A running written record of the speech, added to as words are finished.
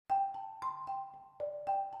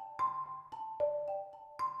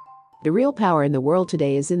The real power in the world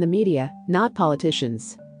today is in the media, not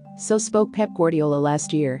politicians. So spoke Pep Guardiola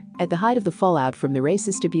last year, at the height of the fallout from the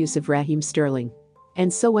racist abuse of Raheem Sterling.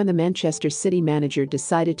 And so when the Manchester City manager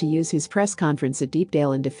decided to use his press conference at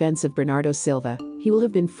Deepdale in defense of Bernardo Silva, he will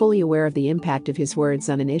have been fully aware of the impact of his words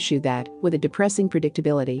on an issue that, with a depressing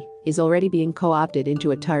predictability, is already being co-opted into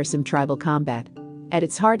a tiresome tribal combat. At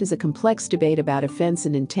its heart is a complex debate about offense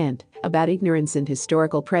and intent, about ignorance and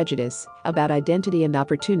historical prejudice, about identity and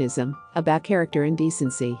opportunism, about character and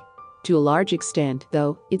decency. To a large extent,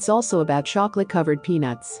 though, it's also about chocolate-covered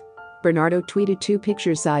peanuts. Bernardo tweeted two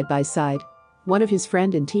pictures side by side. One of his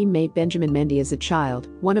friend and teammate Benjamin Mendy as a child,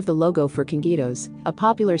 one of the logo for Conguitos, a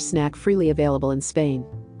popular snack freely available in Spain.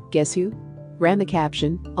 Guess who? Ran the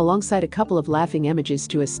caption, alongside a couple of laughing images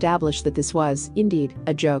to establish that this was, indeed,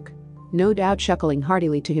 a joke. No doubt chuckling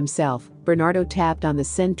heartily to himself, Bernardo tapped on the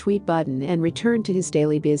send tweet button and returned to his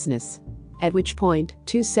daily business. At which point,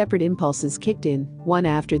 two separate impulses kicked in, one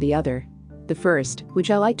after the other. The first,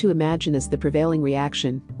 which I like to imagine as the prevailing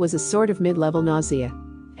reaction, was a sort of mid-level nausea.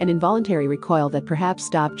 An involuntary recoil that perhaps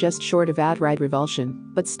stopped just short of outright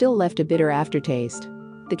revulsion, but still left a bitter aftertaste.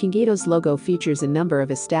 The Conguitos logo features a number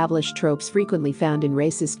of established tropes frequently found in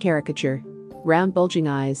racist caricature. Round bulging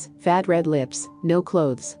eyes, fat red lips, no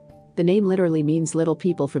clothes. The name literally means little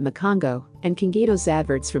people from the Congo, and Conguitos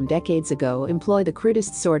adverts from decades ago employ the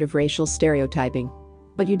crudest sort of racial stereotyping.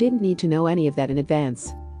 But you didn't need to know any of that in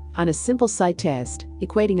advance. On a simple sight test,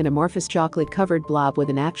 equating an amorphous chocolate-covered blob with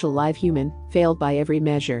an actual live human failed by every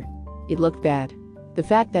measure. It looked bad. The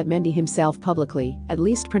fact that Mendy himself publicly, at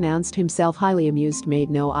least pronounced himself highly amused, made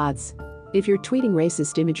no odds. If you're tweeting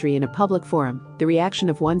racist imagery in a public forum, the reaction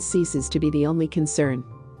of one ceases to be the only concern.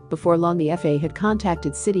 Before long, the FA had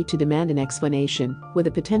contacted City to demand an explanation, with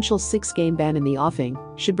a potential 6-game ban in the offing,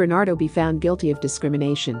 should Bernardo be found guilty of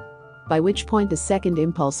discrimination. By which point the second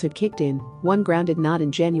impulse had kicked in, one grounded not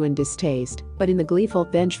in genuine distaste, but in the gleeful,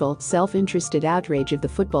 vengeful, self-interested outrage of the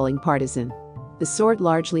footballing partisan. The sort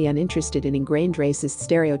largely uninterested in ingrained racist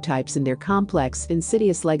stereotypes and their complex,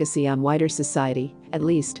 insidious legacy on wider society, at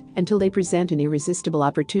least, until they present an irresistible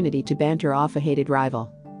opportunity to banter off a hated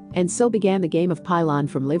rival. And so began the game of pylon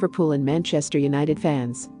from Liverpool and Manchester United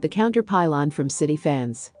fans, the counter-pylon from City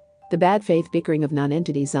fans. The bad faith bickering of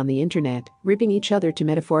non-entities on the internet, ripping each other to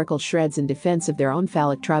metaphorical shreds in defense of their own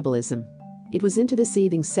phallic tribalism. It was into the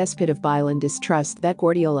seething cesspit of bile and distrust that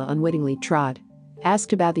Guardiola unwittingly trod.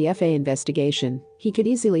 Asked about the FA investigation, he could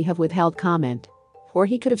easily have withheld comment. Or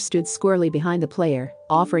he could have stood squarely behind the player,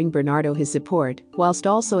 offering Bernardo his support, whilst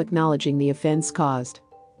also acknowledging the offense caused.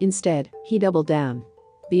 Instead, he doubled down.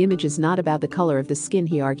 The image is not about the color of the skin,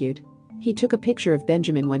 he argued. He took a picture of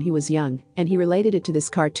Benjamin when he was young, and he related it to this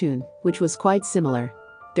cartoon, which was quite similar.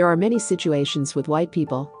 There are many situations with white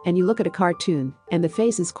people, and you look at a cartoon, and the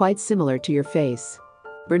face is quite similar to your face.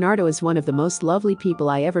 Bernardo is one of the most lovely people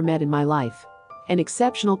I ever met in my life. An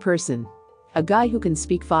exceptional person. A guy who can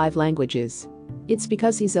speak 5 languages. It's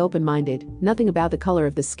because he's open-minded, nothing about the color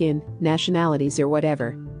of the skin, nationalities or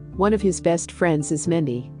whatever. One of his best friends is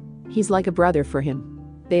Mendy. He's like a brother for him.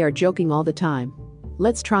 They are joking all the time.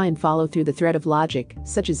 Let's try and follow through the thread of logic,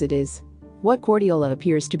 such as it is. What Guardiola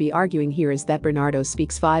appears to be arguing here is that Bernardo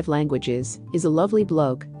speaks 5 languages, is a lovely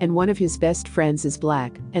bloke, and one of his best friends is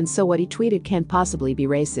black, and so what he tweeted can't possibly be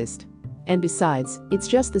racist. And besides, it's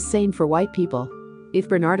just the same for white people. If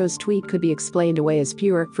Bernardo's tweet could be explained away as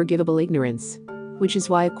pure, forgivable ignorance. Which is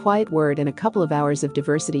why a quiet word and a couple of hours of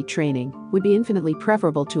diversity training would be infinitely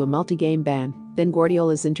preferable to a multi-game ban, then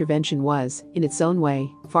Guardiola's intervention was, in its own way,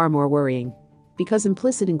 far more worrying. Because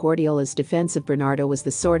implicit in Guardiola's defense of Bernardo was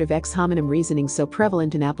the sort of ex hominem reasoning so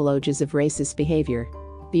prevalent in apologies of racist behavior.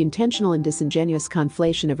 The intentional and disingenuous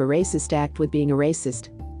conflation of a racist act with being a racist.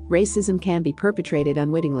 Racism can be perpetrated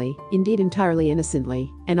unwittingly, indeed entirely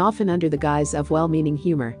innocently, and often under the guise of well-meaning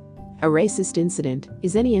humor. A racist incident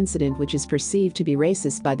is any incident which is perceived to be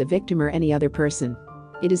racist by the victim or any other person.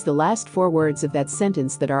 It is the last 4 words of that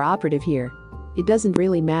sentence that are operative here. It doesn't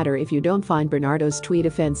really matter if you don't find Bernardo's tweet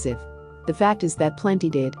offensive. The fact is that plenty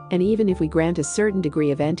did, and even if we grant a certain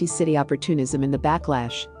degree of anti-City opportunism in the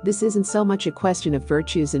backlash, this isn't so much a question of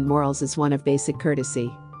virtues and morals as one of basic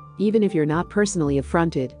courtesy. Even if you're not personally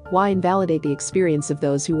affronted, why invalidate the experience of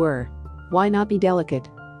those who were? Why not be delicate?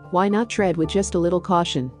 Why not tread with just a little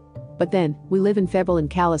caution? But then, we live in febrile and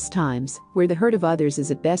callous times, where the hurt of others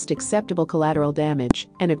is at best acceptable collateral damage,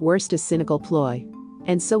 and at worst a cynical ploy.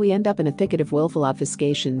 And so we end up in a thicket of willful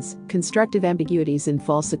obfuscations, constructive ambiguities and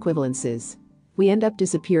false equivalences. We end up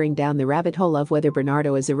disappearing down the rabbit hole of whether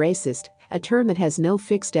Bernardo is a racist, a term that has no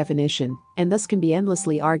fixed definition, and thus can be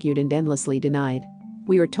endlessly argued and endlessly denied.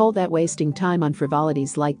 We are told that wasting time on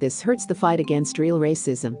frivolities like this hurts the fight against real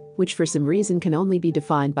racism, which for some reason can only be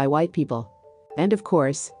defined by white people. And of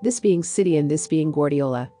course, this being City and this being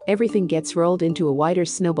Guardiola, everything gets rolled into a wider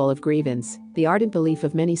snowball of grievance, the ardent belief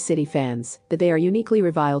of many City fans that they are uniquely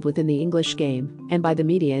reviled within the English game and by the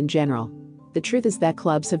media in general. The truth is that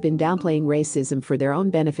clubs have been downplaying racism for their own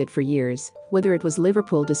benefit for years, whether it was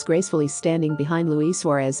Liverpool disgracefully standing behind Luis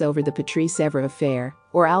Suarez over the Patrice Evra affair,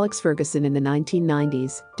 or Alex Ferguson in the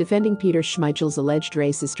 1990s, defending Peter Schmeichel's alleged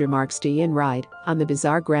racist remarks to Ian Wright, on the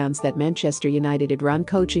bizarre grounds that Manchester United had run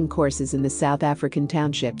coaching courses in the South African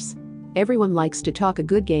townships. Everyone likes to talk a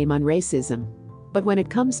good game on racism. But when it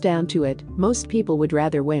comes down to it, most people would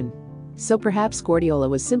rather win. So perhaps Guardiola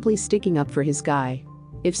was simply sticking up for his guy.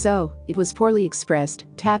 If so, it was poorly expressed,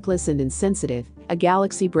 tactless and insensitive, a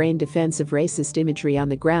galaxy-brained defense of racist imagery on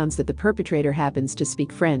the grounds that the perpetrator happens to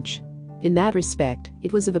speak French. In that respect,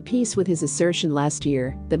 it was of a piece with his assertion last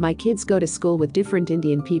year that my kids go to school with different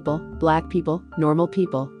Indian people, black people, normal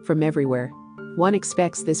people, from everywhere. One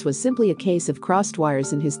expects this was simply a case of crossed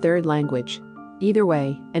wires in his third language. Either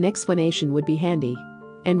way, an explanation would be handy.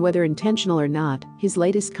 And whether intentional or not, his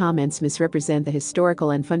latest comments misrepresent the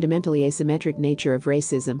historical and fundamentally asymmetric nature of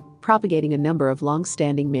racism, propagating a number of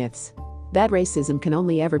long-standing myths. That racism can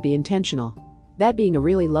only ever be intentional. That being a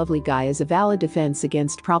really lovely guy is a valid defense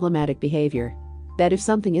against problematic behavior. That if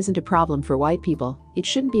something isn't a problem for white people, it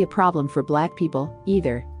shouldn't be a problem for black people,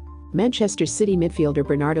 either. Manchester City midfielder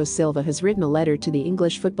Bernardo Silva has written a letter to the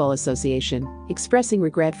English Football Association, expressing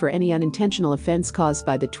regret for any unintentional offence caused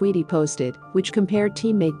by the tweet he posted, which compared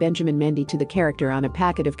teammate Benjamin Mendy to the character on a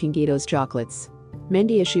packet of Kingitos chocolates.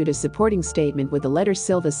 Mendy issued a supporting statement with the letter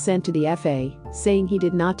Silva sent to the FA, saying he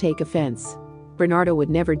did not take offence. Bernardo would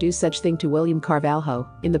never do such thing to William Carvalho,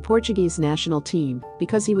 in the Portuguese national team,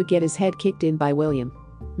 because he would get his head kicked in by William.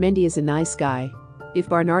 Mendy is a nice guy. If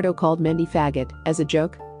Bernardo called Mendy faggot, as a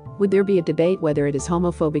joke, would there be a debate whether it is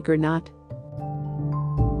homophobic or not?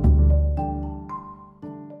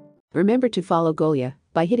 Remember to follow Golia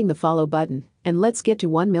by hitting the follow button, and let's get to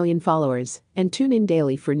 1 million followers, and tune in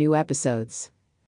daily for new episodes.